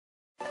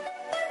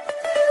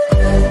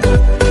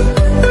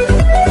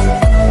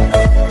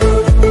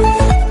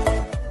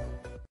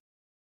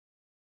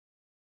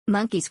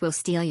Monkeys will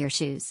steal your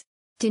shoes.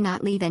 Do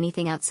not leave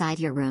anything outside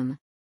your room.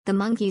 The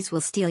monkeys will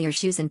steal your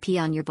shoes and pee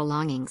on your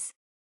belongings.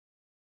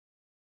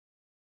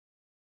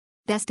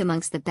 Best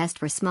amongst the best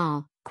for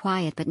small,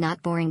 quiet but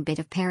not boring bit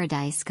of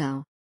paradise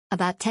go.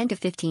 About 10 to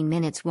 15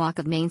 minutes walk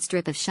of main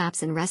strip of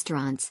shops and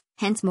restaurants,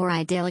 hence more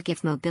idyllic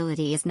if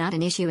mobility is not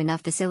an issue. Enough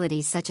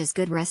facilities such as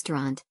good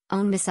restaurant,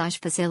 own massage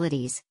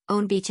facilities,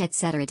 own beach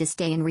etc. to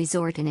stay in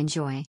resort and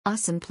enjoy.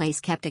 Awesome place.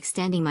 Kept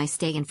extending my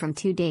stay and from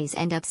 2 days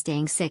end up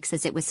staying 6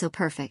 as it was so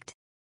perfect.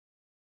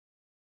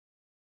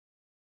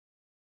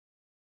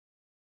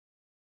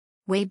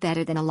 Way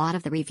better than a lot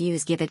of the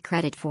reviews give it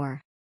credit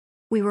for.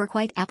 We were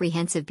quite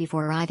apprehensive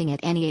before arriving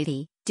at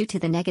Anyavee, due to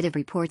the negative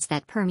reports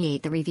that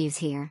permeate the reviews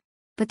here.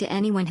 But to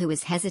anyone who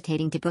is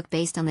hesitating to book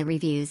based on the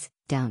reviews,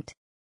 don't.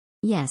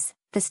 Yes,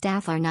 the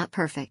staff are not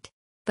perfect.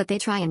 But they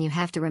try, and you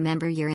have to remember you're